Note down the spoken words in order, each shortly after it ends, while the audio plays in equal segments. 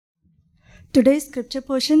Today's scripture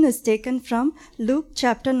portion is taken from Luke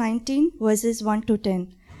chapter 19, verses 1 to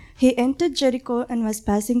 10. He entered Jericho and was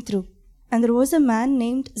passing through. And there was a man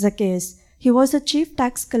named Zacchaeus. He was a chief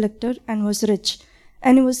tax collector and was rich.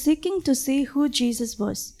 And he was seeking to see who Jesus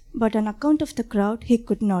was. But on account of the crowd, he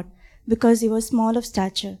could not, because he was small of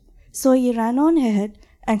stature. So he ran on ahead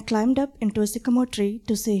and climbed up into a sycamore tree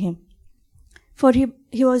to see him. For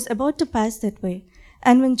he was about to pass that way.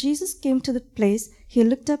 And when Jesus came to the place, he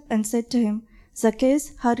looked up and said to him,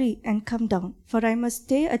 Zacchaeus, hurry and come down, for I must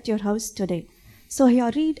stay at your house today. So he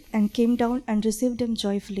hurried and came down and received him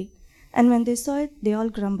joyfully. And when they saw it, they all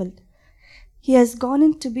grumbled. He has gone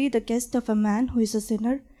in to be the guest of a man who is a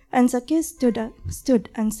sinner. And Zacchaeus stood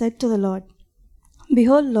and said to the Lord,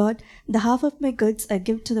 Behold, Lord, the half of my goods I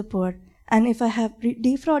give to the poor, and if I have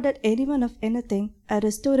defrauded anyone of anything, I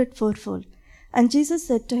restore it fourfold. And Jesus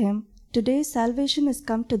said to him, Today salvation has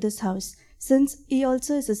come to this house, since he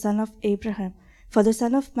also is a son of Abraham. For the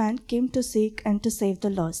Son of Man came to seek and to save the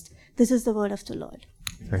lost. This is the word of the Lord.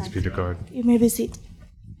 Thanks be to God. You may be seated.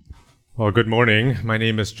 Well, good morning. My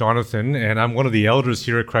name is Jonathan, and I'm one of the elders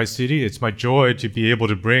here at Christ City. It's my joy to be able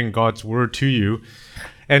to bring God's word to you.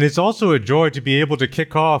 And it's also a joy to be able to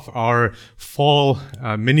kick off our fall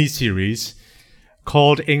mini-series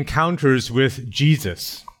called Encounters with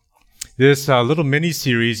Jesus. This little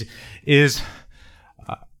mini-series is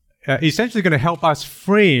essentially going to help us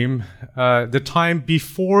frame the time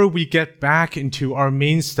before we get back into our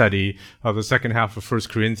main study of the second half of 1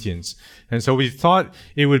 Corinthians. And so we thought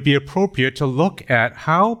it would be appropriate to look at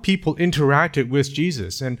how people interacted with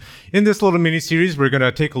Jesus. And in this little mini-series, we're going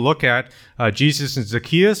to take a look at Jesus and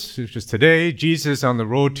Zacchaeus, which is today, Jesus on the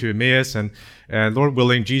road to Emmaus, and Lord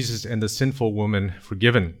willing, Jesus and the sinful woman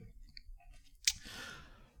forgiven.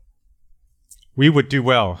 We would do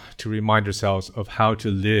well to remind ourselves of how to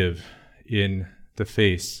live in the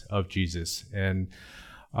face of Jesus, and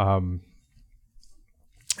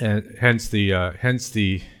hence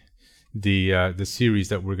the series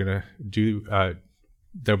that we're gonna do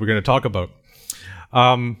that we're gonna talk about.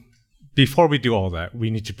 Before we do all that, we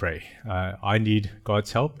need to pray. I need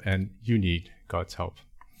God's help, and you need God's help.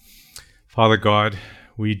 Father God,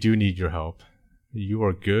 we do need your help. You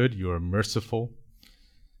are good. You are merciful.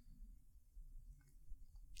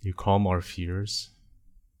 You calm our fears.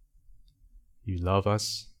 You love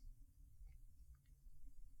us.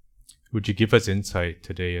 Would you give us insight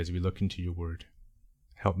today as we look into your word?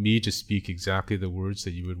 Help me to speak exactly the words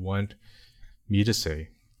that you would want me to say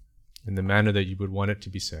in the manner that you would want it to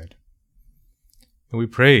be said. And we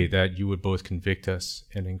pray that you would both convict us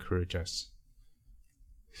and encourage us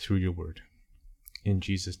through your word. In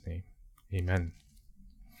Jesus' name, amen.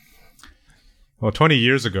 Well, 20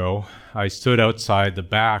 years ago, I stood outside the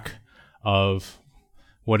back of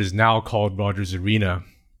what is now called Rogers Arena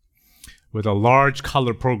with a large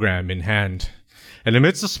color program in hand. And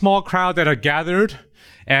amidst a small crowd that had gathered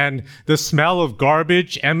and the smell of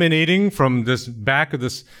garbage emanating from this back of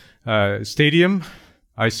this stadium,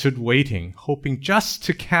 I stood waiting, hoping just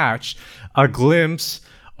to catch a glimpse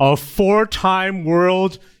of four-time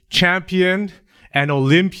world champion and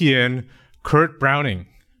Olympian Kurt Browning.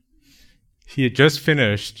 He had just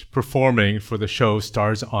finished performing for the show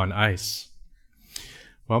Stars on Ice.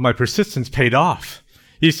 Well, my persistence paid off.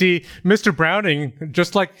 You see, Mr. Browning,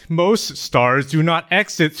 just like most stars, do not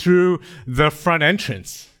exit through the front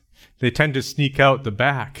entrance. They tend to sneak out the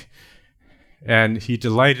back. And he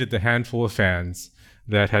delighted the handful of fans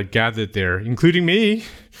that had gathered there, including me,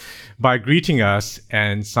 by greeting us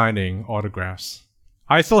and signing autographs.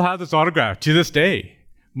 I still have this autograph to this day,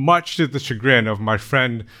 much to the chagrin of my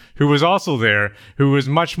friend who was also there, who was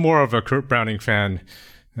much more of a Kurt Browning fan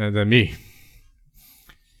than me.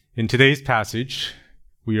 In today's passage,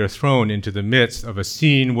 we are thrown into the midst of a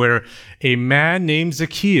scene where a man named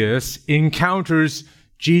Zacchaeus encounters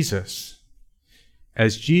Jesus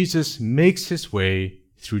as Jesus makes his way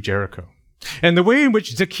through Jericho. And the way in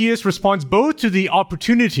which Zacchaeus responds both to the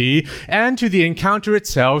opportunity and to the encounter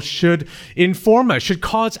itself should inform us, should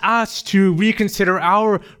cause us to reconsider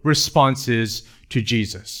our responses to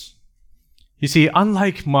Jesus. You see,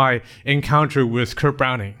 unlike my encounter with Kurt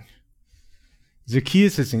Browning,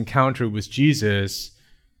 Zacchaeus' encounter with Jesus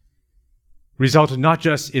resulted not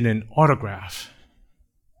just in an autograph,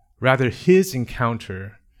 rather his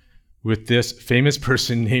encounter with this famous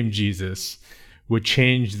person named Jesus would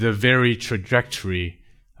change the very trajectory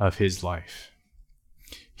of his life.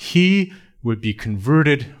 He would be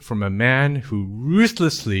converted from a man who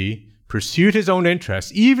ruthlessly pursued his own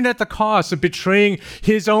interests, even at the cost of betraying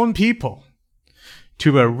his own people,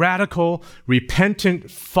 to a radical,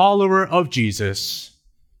 repentant follower of Jesus,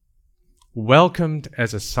 welcomed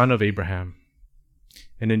as a son of Abraham,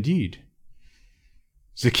 And indeed,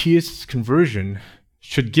 Zacchaeus' conversion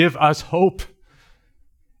should give us hope.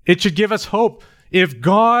 It should give us hope. If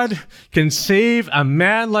God can save a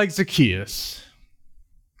man like Zacchaeus,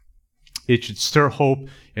 it should stir hope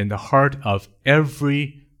in the heart of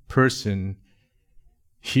every person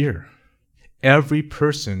here. Every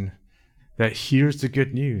person that hears the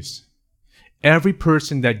good news. Every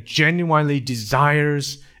person that genuinely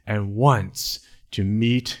desires and wants to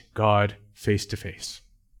meet God face to face.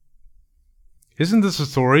 Isn't this the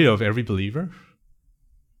story of every believer?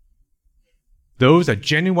 Those that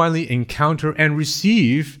genuinely encounter and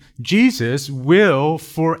receive Jesus will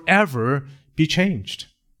forever be changed.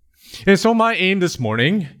 And so my aim this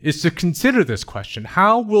morning is to consider this question.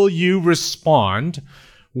 How will you respond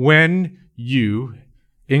when you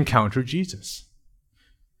encounter Jesus?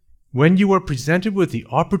 When you are presented with the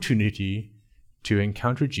opportunity to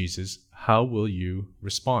encounter Jesus, how will you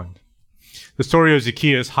respond? The story of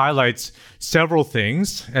Zacchaeus highlights several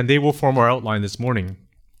things, and they will form our outline this morning.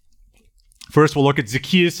 First, we'll look at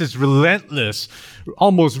Zacchaeus' relentless,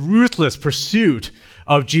 almost ruthless pursuit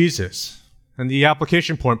of Jesus. And the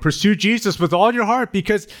application point, pursue Jesus with all your heart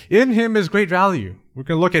because in him is great value. We're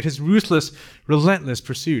going to look at his ruthless, relentless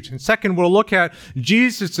pursuit. And second, we'll look at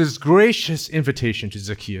Jesus' gracious invitation to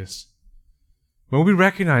Zacchaeus. When we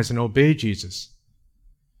recognize and obey Jesus,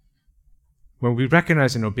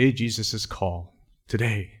 Jesus' call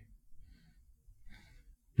today,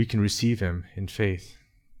 we can receive him in faith.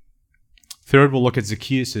 Third, we'll look at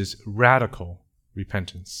Zacchaeus' radical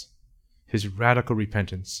repentance. His radical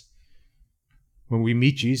repentance. When we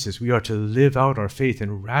meet Jesus, we are to live out our faith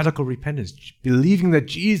in radical repentance, believing that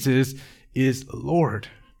Jesus is Lord.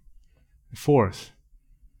 Fourth,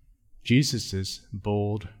 Jesus'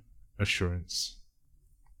 bold assurance.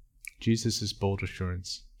 Jesus' bold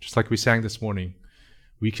assurance. Just like we sang this morning,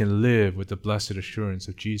 we can live with the blessed assurance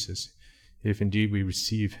of Jesus if indeed we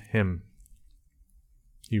receive him.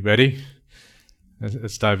 You ready?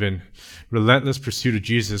 Let's dive in. Relentless pursuit of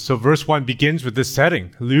Jesus. So verse 1 begins with this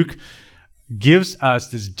setting. Luke gives us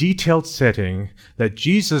this detailed setting that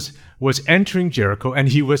Jesus was entering Jericho and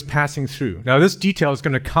he was passing through. Now this detail is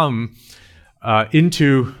going to come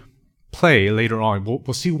into play later on.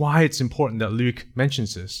 We'll see why it's important that Luke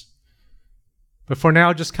mentions this. But for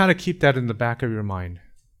now, just kind of keep that in the back of your mind.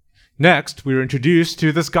 Next, we're introduced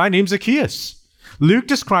to this guy named Zacchaeus. Luke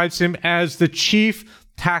describes him as the chief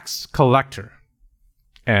tax collector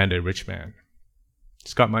and a rich man.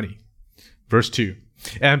 He's got money. Verse 2.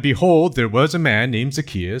 And behold, there was a man named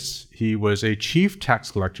Zacchaeus. He was a chief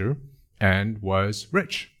tax collector and was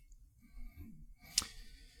rich.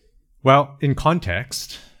 Well, in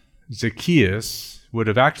context, Zacchaeus would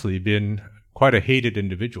have actually been quite a hated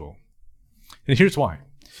individual. And here's why.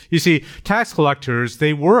 You see, tax collectors,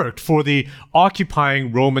 they worked for the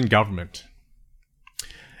occupying Roman government.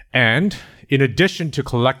 And in addition to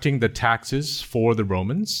collecting the taxes for the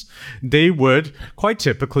Romans, they would quite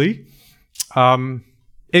typically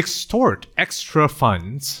extort extra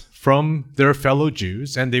funds from their fellow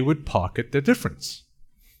Jews, and they would pocket the difference.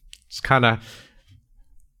 It's kind of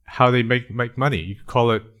how they make money. You could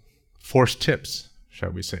call it forced tips,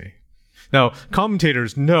 shall we say. Now,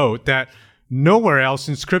 commentators note that nowhere else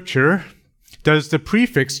in Scripture does the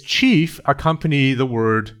prefix chief accompany the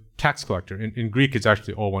word tax collector. In Greek, it's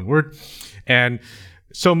actually all one word. And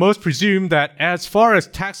so most presume that as far as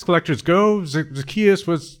tax collectors go, Zacchaeus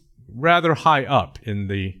was rather high up in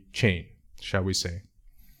the chain, shall we say.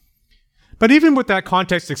 But even with that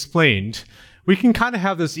context explained, we can kind of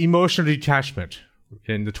have this emotional detachment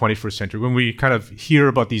in the 21st century when we kind of hear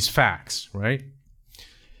about these facts, right?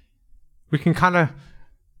 We can kind of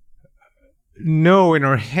know in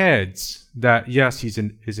our heads that, yes, he's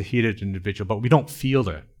a hated individual, but we don't feel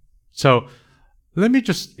it. So let me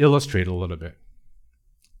just illustrate a little bit.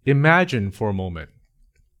 Imagine for a moment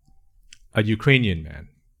a Ukrainian man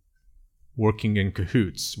working in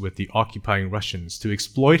cahoots with the occupying Russians to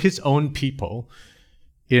exploit his own people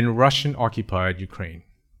in Russian-occupied Ukraine.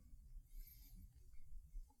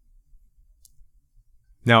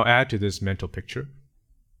 Now add to this mental picture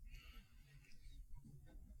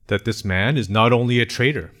that this man is not only a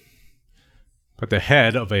traitor, but the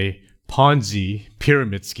head of a Ponzi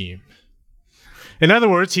pyramid scheme. In other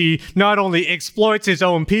words, he not only exploits his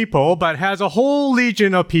own people, but has a whole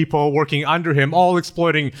legion of people working under him, all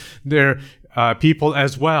exploiting their people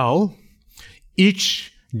as well,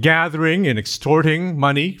 each gathering and extorting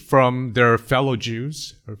money from their fellow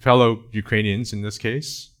Jews, or fellow Ukrainians in this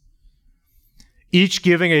case, each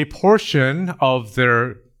giving a portion of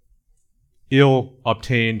their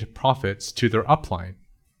ill-obtained profits to their upline.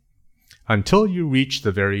 until you reach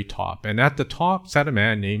the very top. And at the top sat a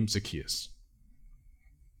man named Zacchaeus.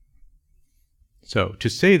 So to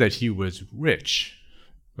say that he was rich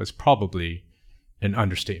was probably an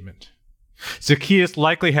understatement. Zacchaeus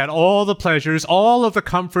likely had all the pleasures, all of the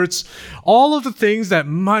comforts, all of the things that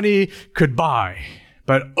money could buy.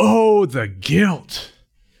 But oh, the guilt.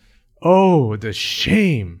 Oh, the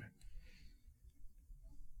shame.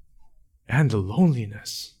 And the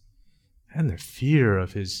loneliness. And the fear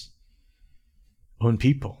of his own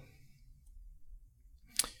people.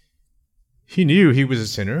 He knew he was a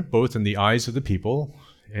sinner, both in the eyes of the people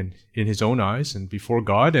and in his own eyes and before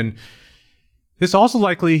God. And this also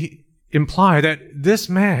likely implied that this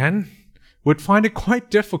man would find it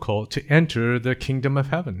quite difficult to enter the kingdom of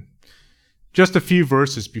heaven. Just a few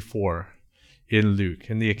verses before in Luke,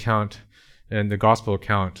 in the account, in the gospel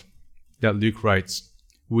account that Luke writes,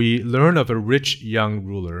 we learn of a rich young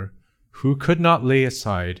ruler who could not lay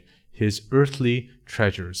aside his earthly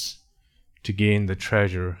treasures to gain the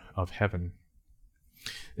treasure of heaven.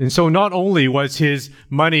 And so not only was his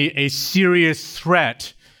money a serious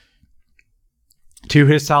threat to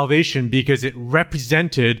his salvation because it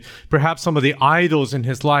represented perhaps some of the idols in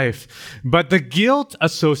his life, but the guilt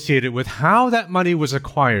associated with how that money was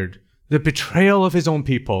acquired, the betrayal of his own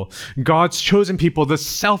people, God's chosen people, the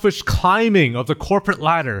selfish climbing of the corporate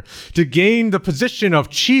ladder to gain the position of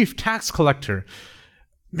chief tax collector,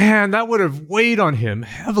 man, that would have weighed on him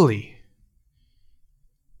heavily.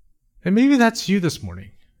 And maybe that's you this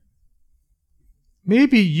morning.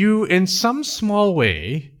 Maybe you, in some small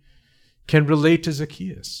way, can relate to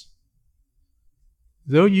Zacchaeus.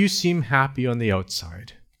 Though you seem happy on the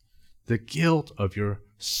outside, the guilt of your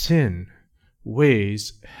sin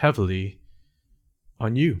weighs heavily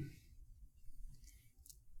on you.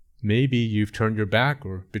 Maybe you've turned your back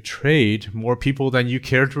or betrayed more people than you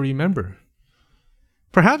care to remember.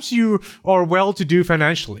 Perhaps you are well-to-do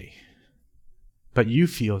financially, but you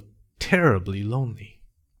feel terribly lonely.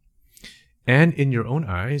 And in your own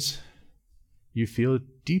eyes, you feel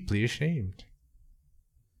deeply ashamed.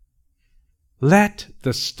 Let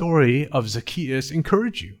the story of Zacchaeus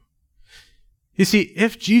encourage you. You see,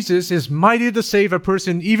 if Jesus is mighty to save a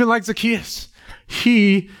person even like Zacchaeus,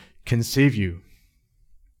 he can save you.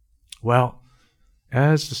 Well,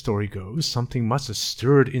 as the story goes, something must have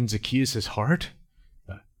stirred in Zacchaeus' heart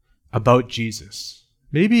about Jesus.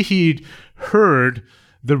 Maybe he'd heard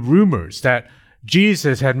the rumors that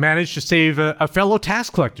Jesus had managed to save a fellow tax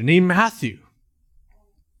collector named Matthew.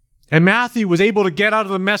 And Matthew was able to get out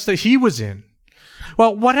of the mess that he was in.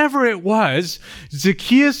 Well, whatever it was,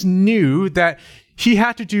 Zacchaeus knew that he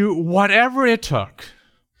had to do whatever it took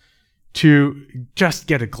to just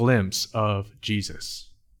get a glimpse of Jesus.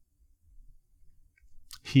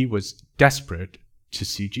 He was desperate to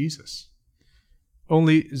see Jesus.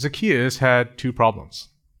 Only Zacchaeus had two problems.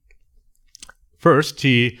 First,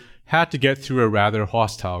 he had to get through a rather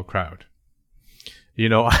hostile crowd. You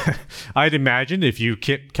know, I'd imagine if you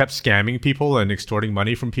kept scamming people and extorting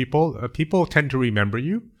money from people, people tend to remember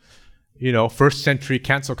you. You know, first century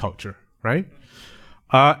cancel culture, right?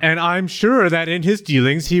 And I'm sure that in his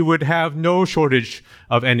dealings, he would have no shortage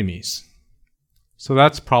of enemies. So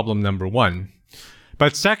that's problem number one.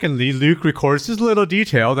 But secondly, Luke records this little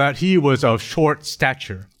detail that he was of short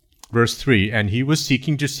stature. Verse 3, and he was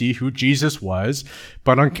seeking to see who Jesus was,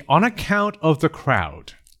 but on account of the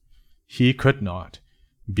crowd, he could not,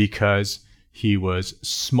 because he was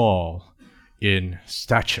small in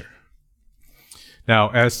stature.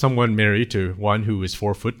 Now, as someone married to one who is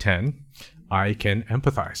 4'10", I can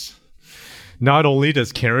empathize. Not only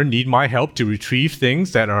does Karen need my help to retrieve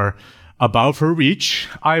things that are above her reach,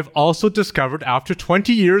 I've also discovered after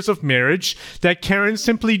 20 years of marriage that Karen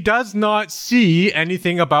simply does not see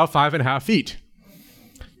anything above 5.5 feet.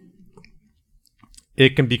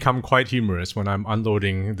 It can become quite humorous when I'm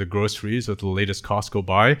unloading the groceries of the latest Costco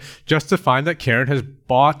buy, just to find that Karen has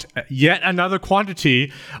bought yet another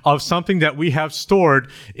quantity of something that we have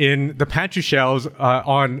stored in the pantry shelves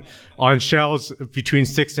on shelves between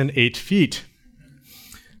 6 and 8 feet.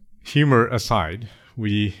 Humor aside,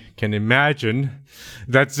 we can imagine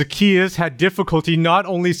that Zacchaeus had difficulty not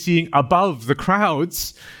only seeing above the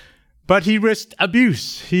crowds, but he risked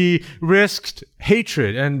abuse. He risked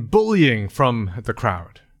hatred and bullying from the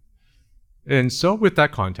crowd. And so with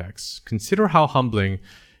that context, consider how humbling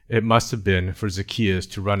it must have been for Zacchaeus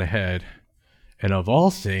to run ahead and, of all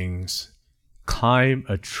things, climb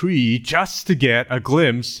a tree just to get a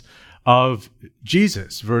glimpse of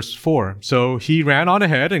Jesus. Verse 4. So he ran on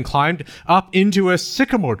ahead and climbed up into a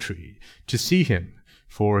sycamore tree to see him,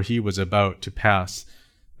 for he was about to pass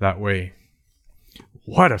that way.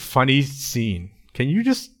 What a funny scene. Can you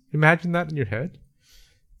just Imagine that in your head.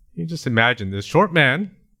 You just imagine this short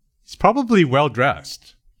man. He's probably well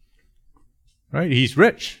dressed, right? He's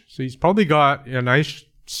rich, so he's probably got a nice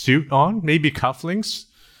suit on, maybe cufflinks,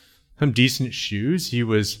 some decent shoes. He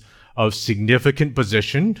was of significant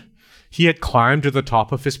position. He had climbed to the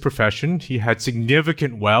top of his profession. He had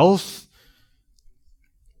significant wealth.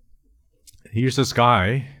 Here's this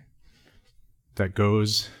guy that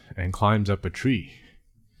goes and climbs up a tree.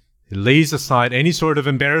 He lays aside any sort of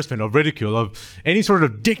embarrassment or ridicule, of any sort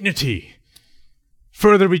of dignity,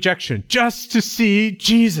 further rejection, just to see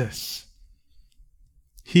Jesus.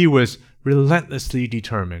 He was relentlessly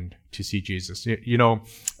determined to see Jesus. You know,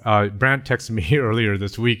 Brant texted me earlier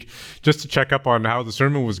this week just to check up on how the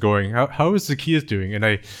sermon was going. How is Zacchaeus doing? And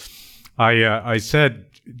I said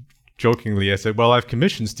jokingly, I said, well, I've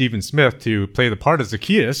commissioned Stephen Smith to play the part of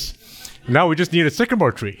Zacchaeus. Now we just need a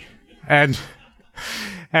sycamore tree. And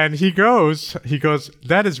he goes,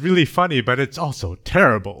 that is really funny, but it's also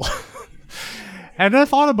terrible. And I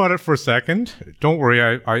thought about it for a second. Don't worry,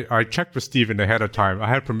 I checked with Stephen ahead of time. I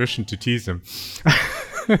had permission to tease him.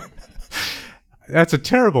 That's a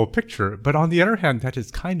terrible picture, but on the other hand, that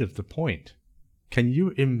is kind of the point. Can you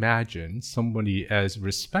imagine somebody as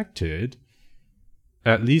respected,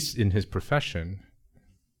 at least in his profession,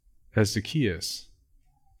 as Zacchaeus,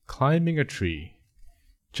 climbing a tree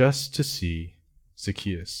just to see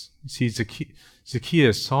Zacchaeus? You see,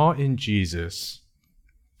 Zacchaeus saw in Jesus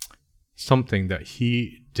something that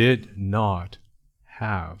he did not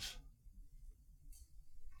have.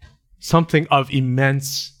 Something of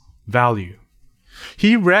immense value.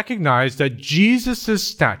 He recognized that Jesus'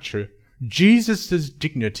 stature, Jesus'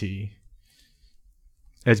 dignity,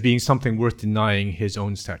 as being something worth denying his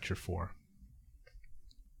own stature for.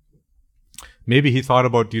 Maybe he thought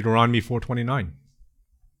about Deuteronomy 4:29.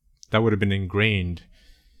 That would have been ingrained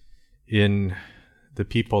in the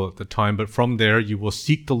people at the time. But from there, you will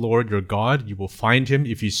seek the Lord your God. You will find him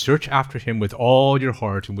if you search after him with all your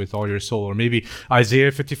heart and with all your soul. Or maybe Isaiah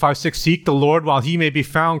 55:6, seek the Lord while he may be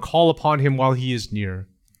found. Call upon him while he is near.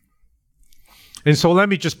 And so let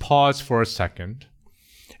me just pause for a second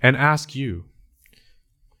and ask you,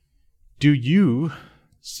 do you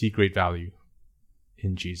see great value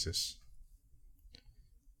in Jesus?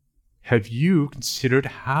 Have you considered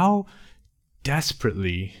how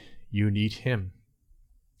desperately you need him?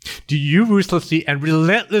 Do you ruthlessly and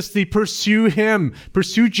relentlessly pursue him,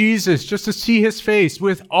 pursue Jesus, just to see his face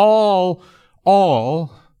with all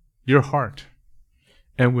your heart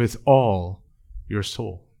and with all your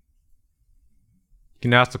soul? You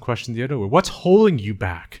can ask the question the other way. What's holding you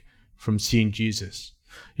back from seeing Jesus?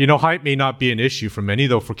 You know, height may not be an issue for many,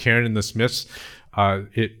 though for Karen and the Smiths,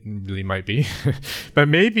 it really might be. But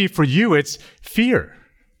maybe for you, it's fear.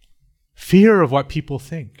 Fear of what people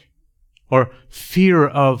think. Or fear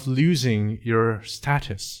of losing your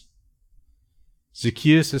status.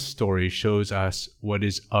 Zacchaeus' story shows us what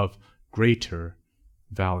is of greater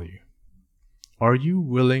value. Are you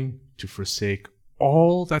willing to forsake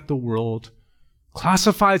all that the world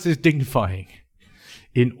classifies as dignifying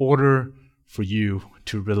in order for you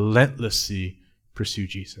to relentlessly pursue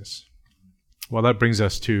Jesus? Well, that brings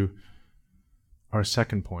us to our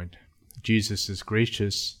second point, Jesus'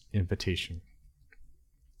 gracious invitation.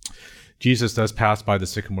 Jesus does pass by the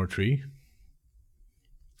sycamore tree,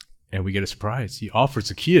 and we get a surprise. He offers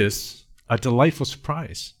Zacchaeus a delightful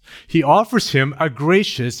surprise. He offers him a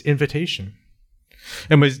gracious invitation.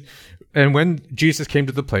 And when Jesus came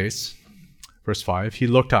to the place, verse 5, he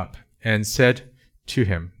looked up and said to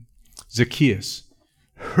him, Zacchaeus,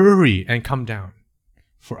 hurry and come down,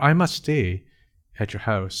 for I must stay at your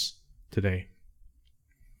house today.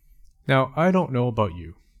 Now, I don't know about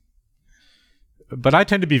you, but I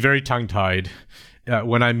tend to be very tongue-tied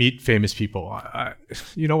when I meet famous people.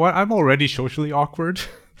 You know what? I'm already socially awkward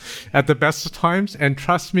at the best of times, and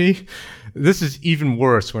trust me, this is even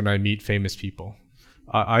worse when I meet famous people.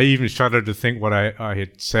 I even shudder to think what I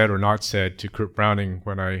had said or not said to Kurt Browning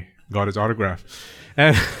when I got his autograph.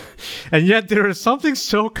 And yet there is something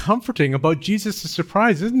so comforting about Jesus'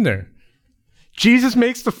 surprise, isn't there? Jesus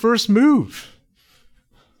makes the first move.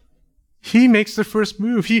 He makes the first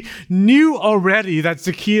move. He knew already that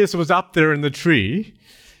Zacchaeus was up there in the tree,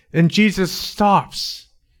 and Jesus stops,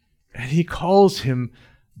 and he calls him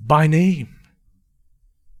by name.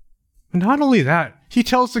 And not only that, he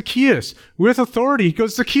tells Zacchaeus with authority, he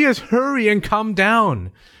goes, Zacchaeus, hurry and come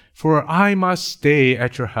down, for I must stay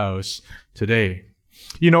at your house today.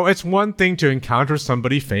 You know, it's one thing to encounter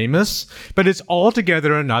somebody famous, but it's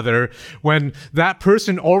altogether another when that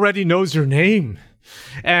person already knows your name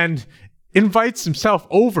and invites himself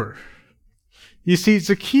over You see,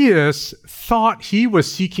 Zacchaeus thought he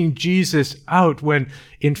was seeking Jesus out when,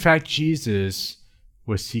 in fact, Jesus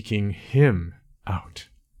was seeking him out.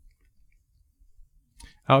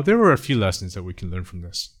 Now, there are a few lessons that we can learn from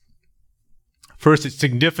this. First, it's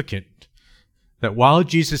significant that while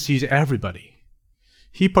Jesus sees everybody,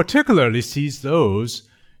 he particularly sees those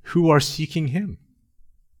who are seeking him.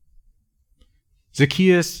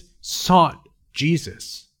 Zacchaeus sought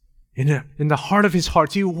Jesus. In the heart of his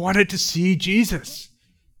heart, he wanted to see Jesus.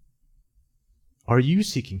 Are you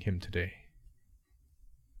seeking him today?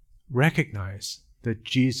 Recognize that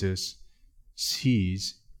Jesus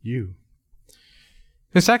sees you.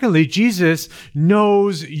 And secondly, Jesus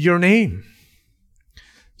knows your name.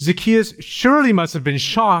 Zacchaeus surely must have been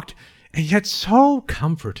shocked and yet so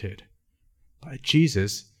comforted by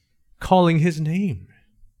Jesus calling his name.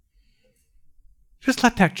 Just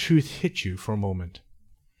let that truth hit you for a moment.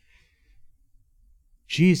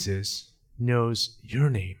 Jesus knows your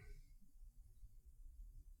name.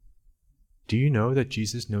 Do you know that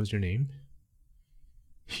Jesus knows your name?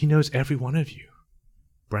 He knows every one of you.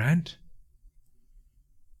 Brand,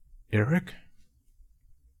 Eric,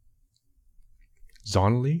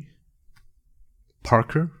 Zonley,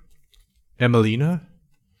 Parker, Emelina,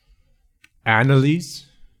 Annalise,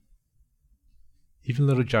 even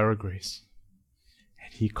little Jara Grace.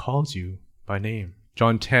 And he calls you by name.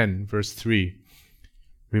 John 10, verse 3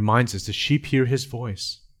 reminds us the sheep hear his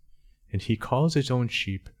voice, and he calls his own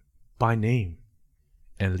sheep by name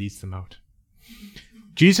and leads them out.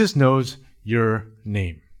 Jesus knows your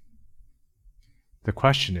name. The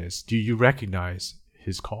question is, do you recognize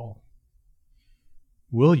his call?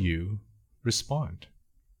 Will you respond?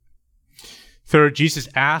 Third, Jesus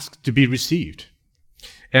asked to be received,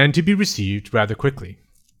 and to be received rather quickly.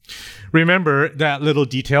 Remember that little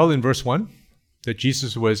detail in verse 1, that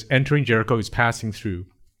Jesus was entering Jericho, he was passing through.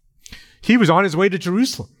 He was on his way to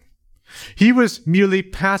Jerusalem. He was merely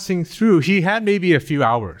passing through. He had maybe a few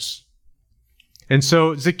hours. And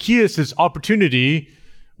so Zacchaeus' opportunity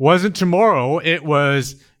wasn't tomorrow, it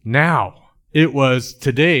was now. It was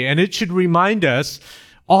today. And it should remind us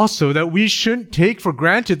also that we shouldn't take for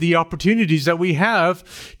granted the opportunities that we have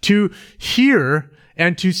to hear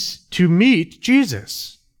and to meet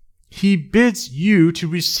Jesus. He bids you to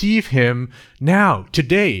receive him now,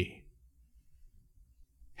 today.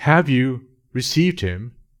 Have you received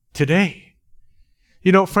him today?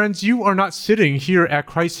 You know, friends, you are not sitting here at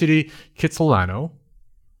Christ City Kitsilano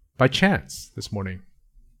by chance this morning.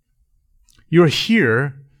 You're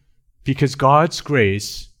here because God's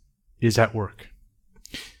grace is at work.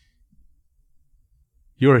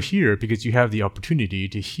 You're here because you have the opportunity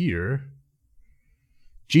to hear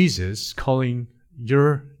Jesus calling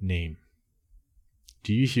your name.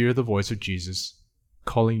 Do you hear the voice of Jesus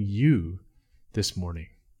calling you this morning?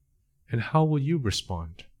 And how will you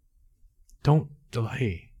respond? Don't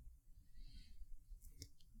delay.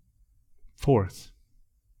 Fourth,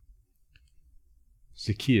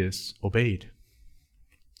 Zacchaeus obeyed.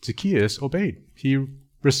 Zacchaeus obeyed. He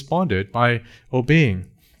responded by obeying.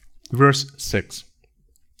 Verse 6.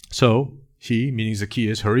 So he, meaning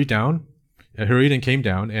Zacchaeus, hurried and came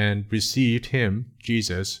down and received him,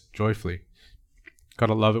 Jesus, joyfully.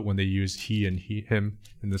 Gotta love it when they use he and him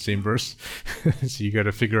in the same verse. So you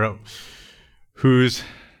gotta figure out who's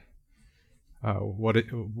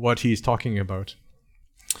what he's talking about.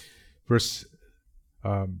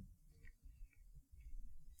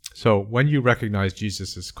 So when you recognize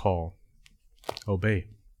Jesus' call, obey,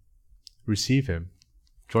 receive him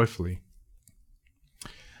joyfully.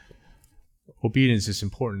 Obedience is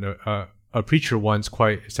important. A preacher once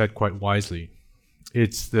said quite wisely,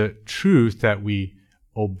 it's the truth that we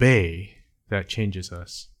obey that changes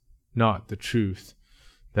us, not the truth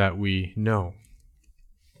that we know.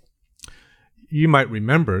 You might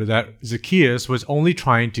remember that Zacchaeus was only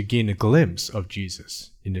trying to gain a glimpse of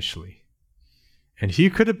Jesus initially. And he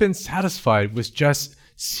could have been satisfied with just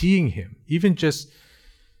seeing him, even just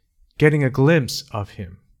getting a glimpse of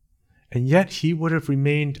him. And yet he would have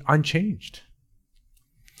remained unchanged.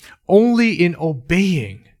 Only in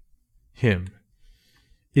obeying him,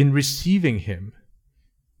 in receiving him,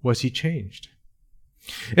 was he changed.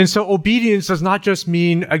 And so obedience does not just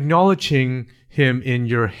mean acknowledging him in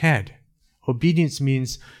your head. Obedience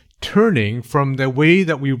means turning from the way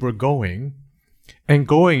that we were going and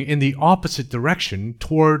going in the opposite direction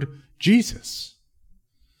toward Jesus.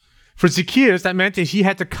 For Zacchaeus, that meant that he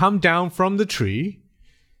had to come down from the tree,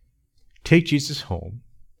 take Jesus home,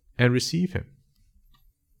 and receive him.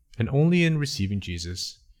 And only in receiving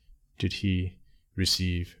Jesus did he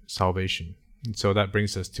receive salvation. And so that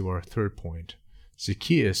brings us to our third point,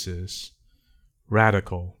 Zacchaeus'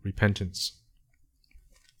 radical repentance.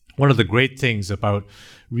 One of the great things about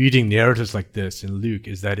reading narratives like this in Luke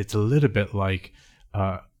is that it's a little bit like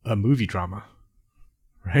a movie drama,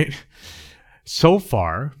 right? So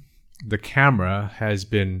far, the camera has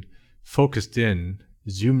been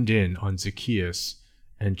zoomed in on Zacchaeus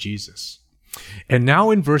and Jesus. And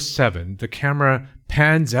now in verse 7, the camera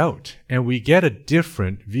pans out and we get a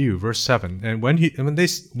different view. Verse 7, and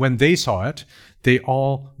when they saw it, they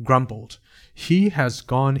all grumbled. He has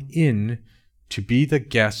gone in to be the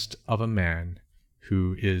guest of a man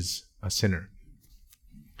who is a sinner.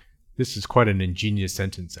 This is quite an ingenious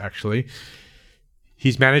sentence, actually.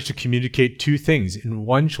 He's managed to communicate two things in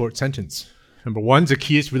one short sentence. Number one,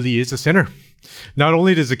 Zacchaeus really is a sinner. Not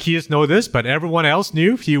only does Zacchaeus know this, but everyone else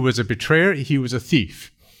knew he was a betrayer, he was a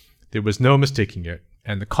thief. There was no mistaking it.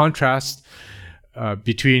 And the contrast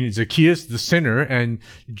between Zacchaeus, the sinner, and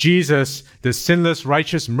Jesus, the sinless,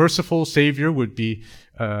 righteous, merciful Savior, would be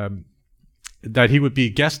that he would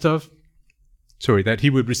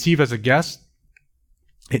receive as a guest.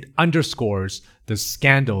 It underscores the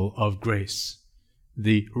scandal of grace,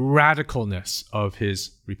 the radicalness of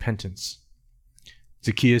his repentance.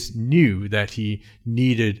 Zacchaeus knew that he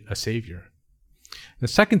needed a Savior. The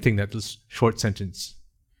second thing that this short sentence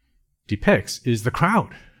depicts is the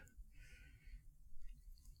crowd.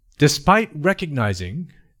 Despite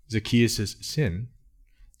recognizing Zacchaeus' sin,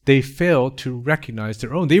 they failed to recognize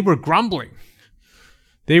their own. They were grumbling.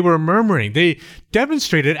 They were murmuring. They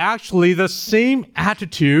demonstrated actually the same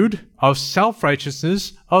attitude of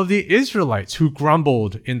self-righteousness of the Israelites who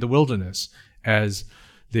grumbled in the wilderness as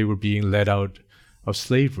they were being led out of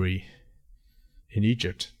slavery in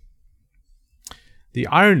Egypt. The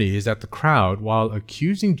irony is that the crowd, while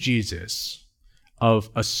accusing Jesus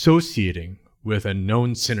of associating with a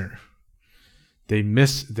known sinner, they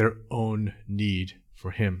miss their own need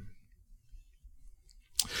for him.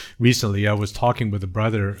 Recently, I was talking with a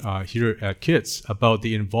brother here at Kits about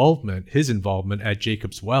his involvement at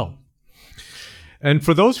Jacob's Well. And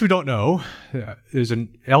for those who don't know, there's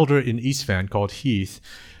an elder in East Van called Heath.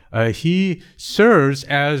 He serves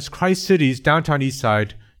as Christ City's downtown East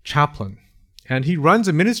Side chaplain. And he runs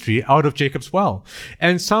a ministry out of Jacob's Well.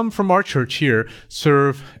 And some from our church here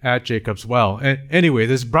serve at Jacob's Well. And anyway,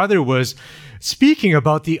 this brother was speaking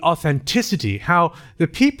about the authenticity, how the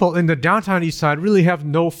people in the downtown East Side really have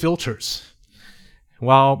no filters.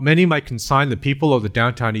 While many might consign the people of the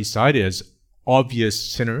downtown East Side as obvious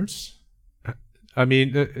sinners, I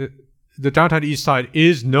mean, the downtown East Side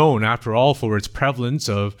is known, after all, for its prevalence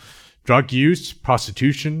of drug use,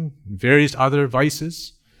 prostitution, various other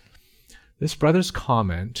vices. This brother's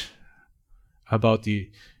comment about the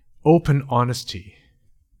open honesty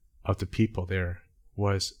of the people there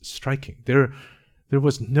was striking. There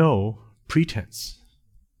was no pretense.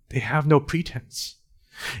 They have no pretense.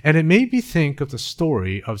 And it made me think of the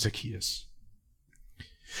story of Zacchaeus.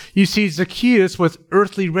 You see, Zacchaeus was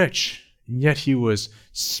earthly rich, and yet he was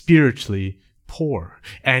spiritually poor,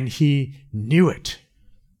 and he knew it.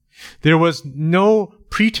 There was no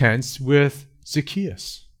pretense with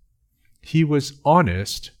Zacchaeus. He was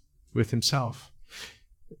honest with himself.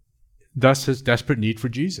 Thus his desperate need for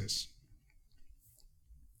Jesus.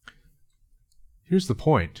 Here's the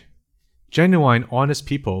point. Genuine, honest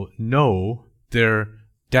people know their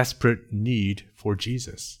desperate need for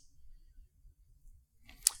Jesus.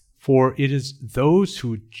 For it is those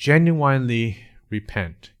who genuinely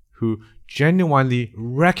repent, who genuinely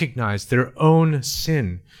recognize their own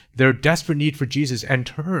sin, their desperate need for Jesus, and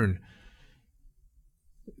turn,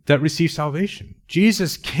 that receive salvation.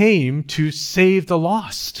 Jesus came to save the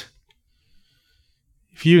lost.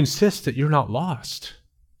 If you insist that you're not lost,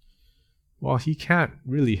 well, he can't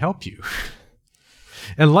really help you.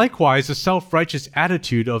 And likewise, the self-righteous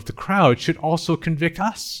attitude of the crowd should also convict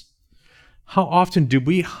us. How often do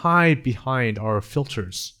we hide behind our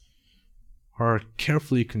filters, our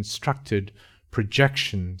carefully constructed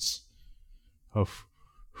projections of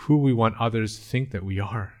who we want others to think that we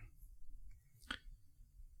are?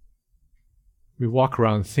 We walk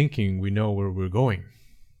around thinking we know where we're going.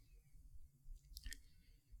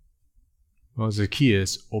 Well,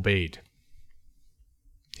 Zacchaeus obeyed.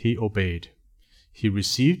 He obeyed. He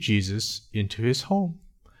received Jesus into his home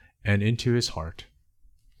and into his heart.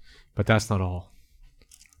 But that's not all.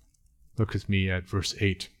 Look with me at verse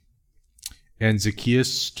 8. And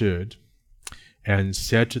Zacchaeus stood and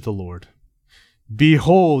said to the Lord,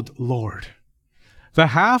 "Behold, Lord, the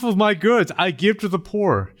half of my goods I give to the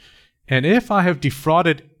poor, and if I have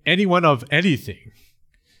defrauded anyone of anything,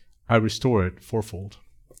 I restore it fourfold."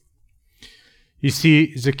 You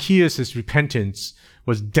see, Zacchaeus' repentance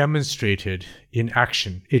was demonstrated in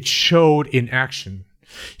action. It showed in action.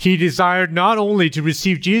 He desired not only to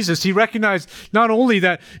receive Jesus, he recognized not only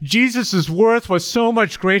that Jesus' worth was so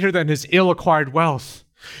much greater than his ill-acquired wealth.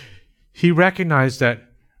 He recognized that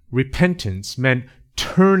repentance meant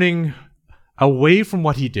turning away from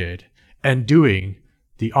what he did and doing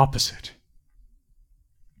the opposite.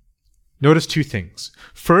 Notice two things.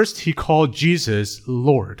 First, he called Jesus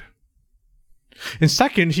Lord. And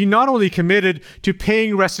second, he not only committed to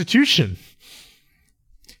paying restitution,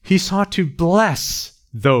 he sought to bless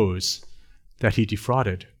those that he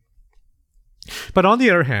defrauded. But on the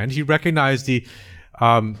other hand, he recognized he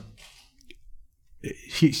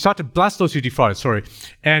sought to bless those who defrauded,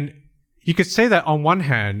 And you could say that on one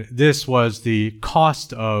hand, this was the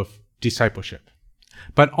cost of discipleship.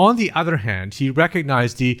 But on the other hand, he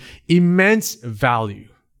recognized the immense value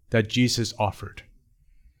that Jesus offered.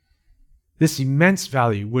 This immense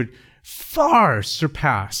value would far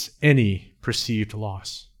surpass any perceived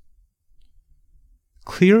loss.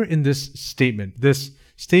 Clear in this statement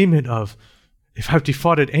of, if I've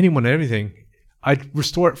defrauded anyone and everything, I'd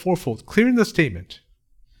restore it fourfold. Clear in the statement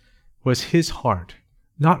was his heart,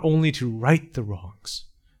 not only to right the wrongs,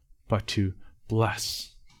 but to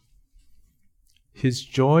bless. His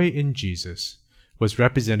joy in Jesus was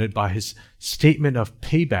represented by his statement of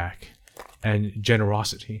payback and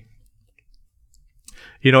generosity.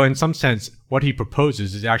 In some sense, what he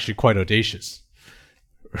proposes is actually quite audacious.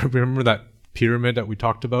 Remember that pyramid that we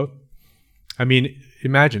talked about?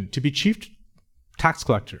 Imagine, to be chief tax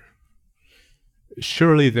collector,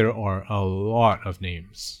 surely there are a lot of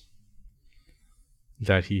names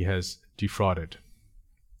that he has defrauded.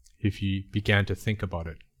 If you began to think about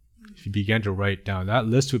it, if you began to write down, that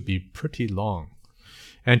list would be pretty long.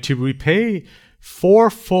 And to repay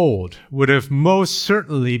fourfold would have most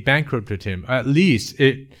certainly bankrupted him. At least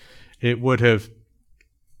it would have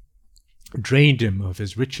drained him of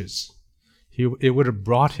his riches. It would have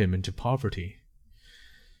brought him into poverty.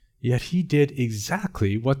 Yet he did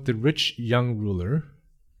exactly what the rich young ruler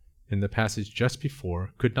in the passage just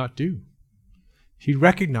before could not do. He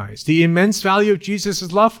recognized the immense value of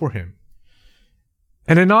Jesus' love for him.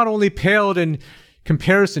 And it not only paled in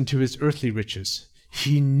comparison to his earthly riches,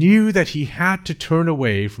 he knew that he had to turn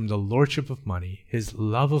away from the lordship of money, his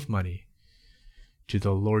love of money, to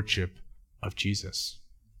the lordship of Jesus.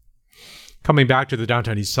 Coming back to the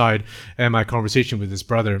downtown east side and my conversation with his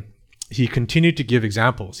brother, he continued to give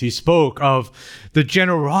examples. He spoke of the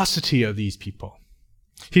generosity of these people.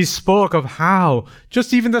 He spoke of how,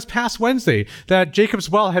 just even this past Wednesday, that Jacob's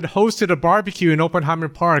Well had hosted a barbecue in Oppenheimer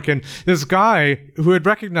Park, and this guy who had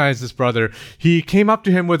recognized this brother, he came up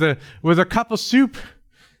to him with a cup of soup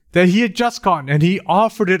that he had just gotten, and he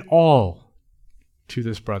offered it all to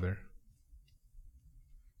this brother.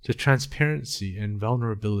 The transparency and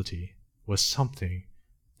vulnerability was something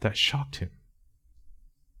that shocked him.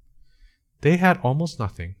 They had almost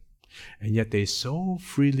nothing, and yet they so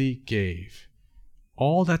freely gave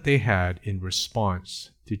all that they had in response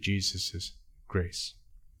to Jesus' grace.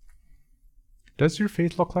 Does your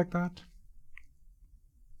faith look like that?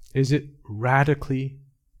 Is it radically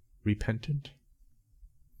repentant?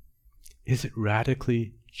 Is it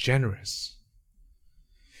radically generous?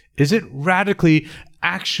 Is it radically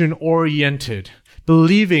action-oriented,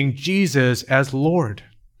 believing Jesus as Lord?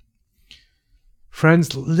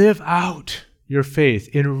 Friends, live out your faith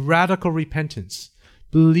in radical repentance,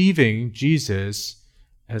 believing Jesus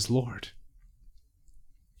as Lord.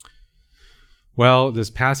 Well, this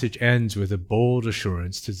passage ends with a bold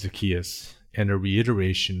assurance to Zacchaeus and a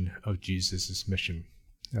reiteration of Jesus' mission.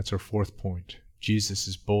 That's our fourth point.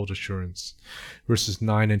 Jesus' bold assurance. Verses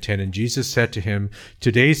 9 and 10, and Jesus said to him,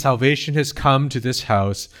 "Today salvation has come to this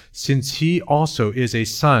house, since he also is a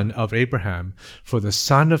son of Abraham, for the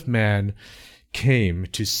Son of Man came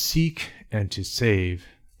to seek and to save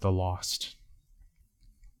the lost."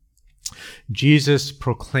 Jesus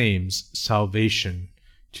proclaims salvation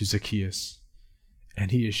to Zacchaeus,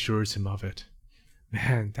 and he assures him of it.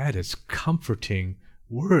 Man, that is comforting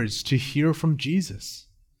words to hear from Jesus.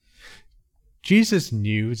 Jesus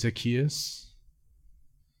knew Zacchaeus.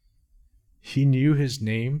 He knew his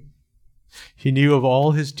name. He knew of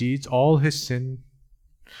all his deeds, all his sin,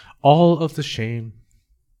 all of the shame.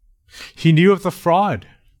 He knew of the fraud,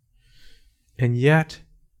 and yet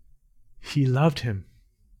he loved him.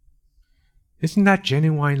 Isn't that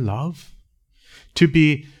genuine love? To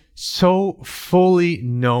be so fully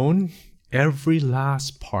known, every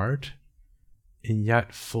last part, and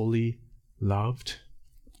yet fully loved.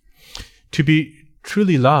 To be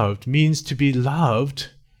truly loved means to be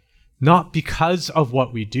loved not because of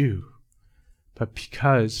what we do, but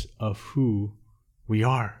because of who we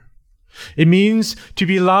are. It means to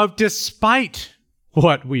be loved despite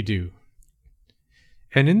what we do.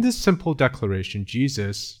 And in this simple declaration,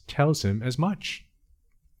 Jesus tells him as much.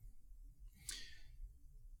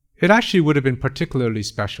 It actually would have been particularly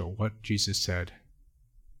special what Jesus said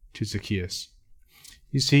to Zacchaeus.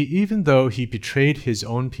 You see, even though he betrayed his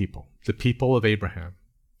own people, the people of Abraham,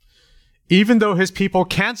 even though his people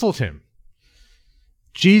canceled him,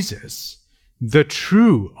 Jesus, the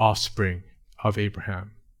true offspring of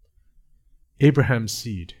Abraham, Abraham's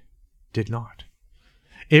seed, did not.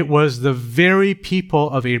 It was the very people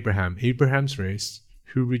of Abraham, Abraham's race,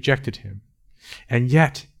 who rejected him. And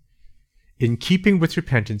yet, in keeping with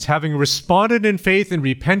repentance, having responded in faith and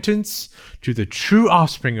repentance to the true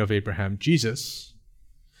offspring of Abraham, Jesus,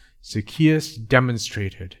 Zacchaeus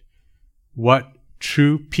demonstrated what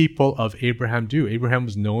true people of Abraham do. Abraham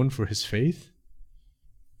was known for his faith,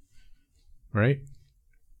 right?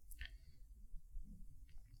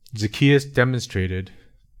 Zacchaeus demonstrated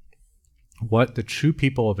what the true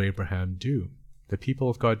people of Abraham do, the people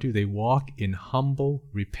of God do. They walk in humble,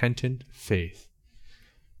 repentant faith,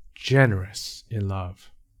 generous in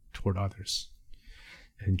love toward others.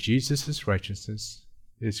 And Jesus' righteousness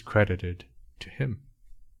is credited to him.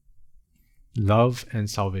 Love and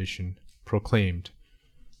salvation proclaimed.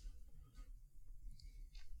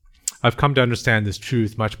 I've come to understand this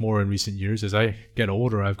truth much more in recent years. As I get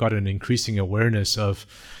older, I've got an increasing awareness of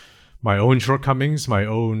my own shortcomings, my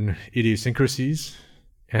own idiosyncrasies.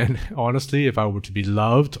 And honestly, if I were to be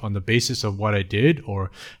loved on the basis of what I did or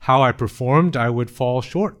how I performed, I would fall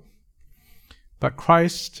short. But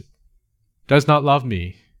Christ does not love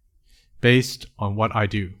me based on what I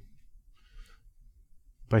do,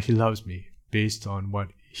 but he loves me based on what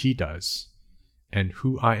he does and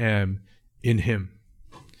who I am in him.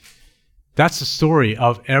 That's the story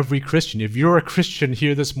of every Christian. If you're a Christian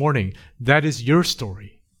here this morning, that is your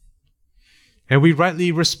story. And we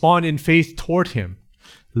rightly respond in faith toward him,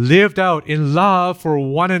 lived out in love for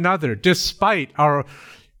one another, despite our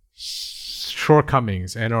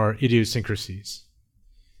shortcomings and our idiosyncrasies.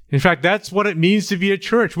 In fact, that's what it means to be a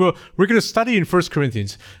church. We're going to study in 1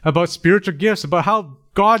 Corinthians about spiritual gifts, about how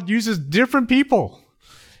God uses different people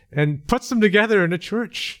and puts them together in a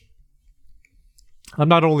church. I'm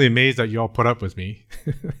not only amazed that you all put up with me,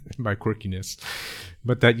 my quirkiness,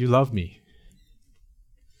 but that you love me.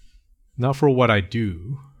 Not for what I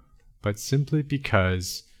do, but simply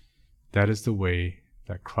because that is the way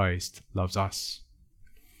that Christ loves us.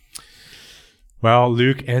 Well,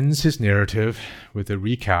 Luke ends his narrative with a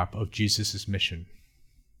recap of Jesus' mission.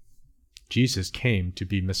 Jesus came to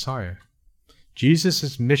be Messiah.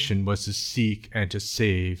 Jesus' mission was to seek and to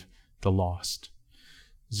save the lost.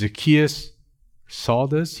 Zacchaeus saw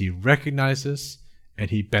this, he recognized this, and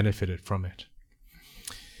he benefited from it.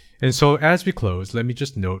 And so as we close, let me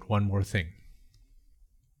just note one more thing.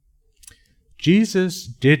 Jesus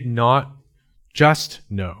did not just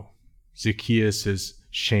know Zacchaeus'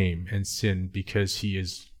 shame and sin because he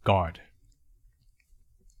is God.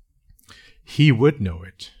 He would know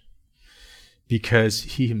it because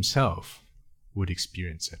he himself would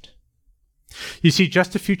experience it. You see,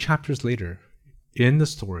 just a few chapters later in the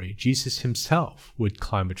story, Jesus himself would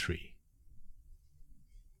climb a tree.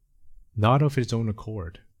 Not of his own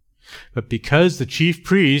accord, but because the chief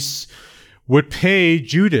priests would pay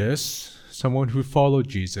Judas, someone who followed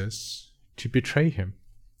Jesus, to betray him.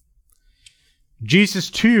 Jesus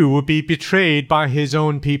too would be betrayed by his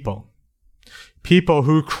own people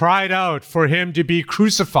who cried out for him to be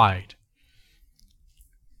crucified.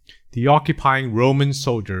 The occupying Roman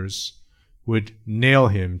soldiers would nail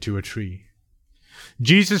him to a tree.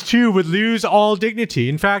 Jesus too would lose all dignity.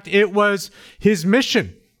 In fact, it was his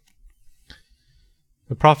mission.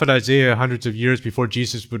 The prophet Isaiah, hundreds of years before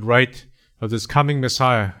Jesus, would write of this coming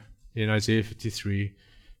Messiah in Isaiah 53.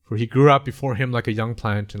 For he grew up before him like a young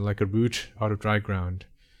plant and like a root out of dry ground.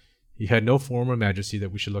 He had no form or majesty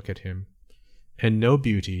that we should look at him, and no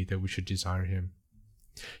beauty that we should desire him.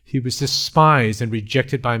 He was despised and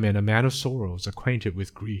rejected by men, a man of sorrows, acquainted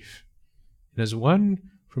with grief. And as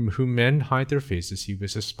one from whom men hide their faces, he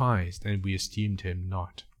was despised, and we esteemed him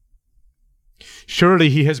not. Surely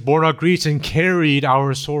he has borne our griefs and carried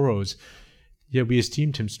our sorrows. Yet we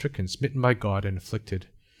esteemed him stricken, smitten by God, and afflicted.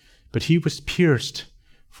 But he was pierced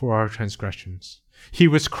for our transgressions. He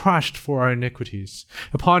was crushed for our iniquities.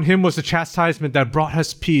 Upon him was the chastisement that brought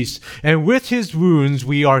us peace, and with his wounds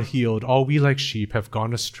we are healed. All we like sheep have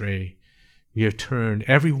gone astray. We have turned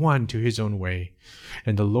every one to his own way,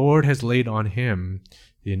 and the Lord has laid on him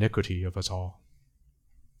the iniquity of us all.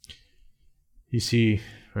 You see,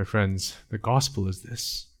 my friends, the gospel is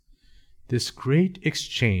this. this great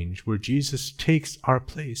exchange where Jesus takes our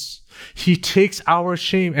place. He takes our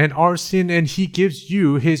shame and our sin, and he gives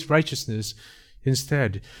you his righteousness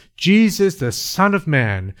instead. Jesus, the Son of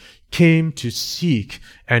Man, came to seek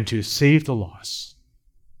and to save the lost.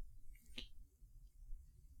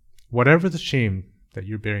 Whatever the shame that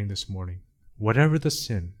you're bearing this morning, whatever the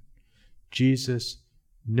sin, Jesus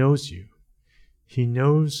knows you. He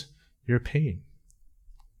knows your pain.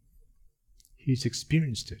 He's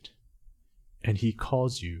experienced it, and he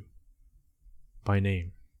calls you by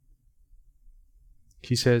name.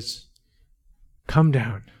 He says, "Come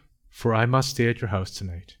down, for I must stay at your house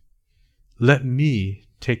tonight. Let me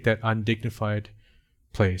take that undignified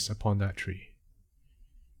place upon that tree.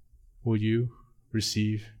 Will you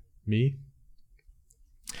receive me?"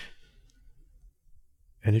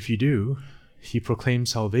 And if you do, he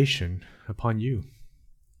proclaims salvation upon you.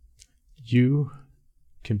 You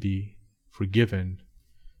can be forgiven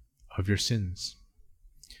of your sins.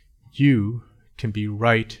 You can be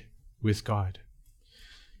right with God.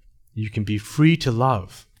 You can be free to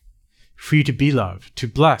love, free to be loved, to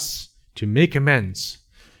bless, to make amends,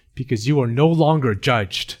 because you are no longer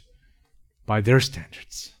judged by their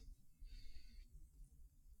standards.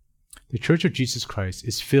 The Church of Jesus Christ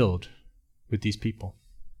is filled with these people.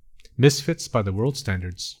 Misfits by the world's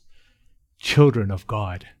standards, children of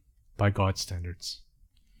God by God's standards.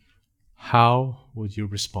 How would you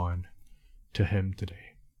respond to him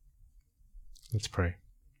today? Let's pray.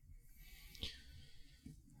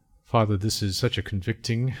 Father, this is such a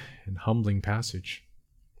convicting and humbling passage.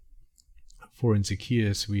 For in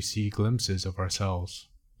Zacchaeus we see glimpses of ourselves.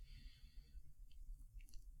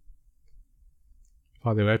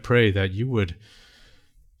 Father, I pray that you would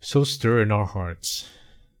so stir in our hearts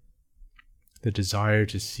the desire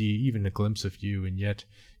to see even a glimpse of you, and yet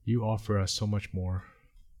you offer us so much more.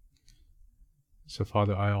 So,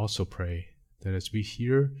 Father, I also pray that as we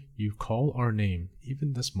hear you call our name,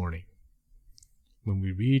 even this morning, when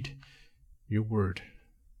we read your word,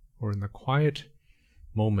 or in the quiet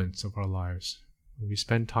moments of our lives, when we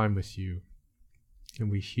spend time with you,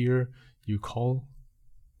 and we hear you call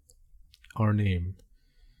our name,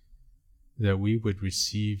 that we would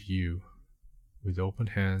receive you with open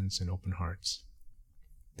hands and open hearts,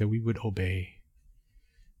 that we would obey,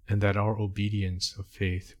 and that our obedience of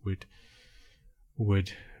faith would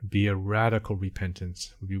be a radical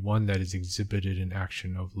repentance, would be one that is exhibited in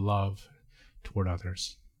action of love toward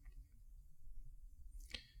others.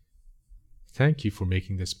 Thank you for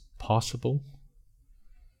making this possible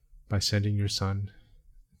by sending your Son.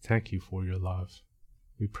 Thank you for your love.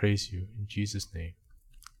 We praise you in Jesus' name.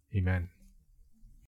 Amen.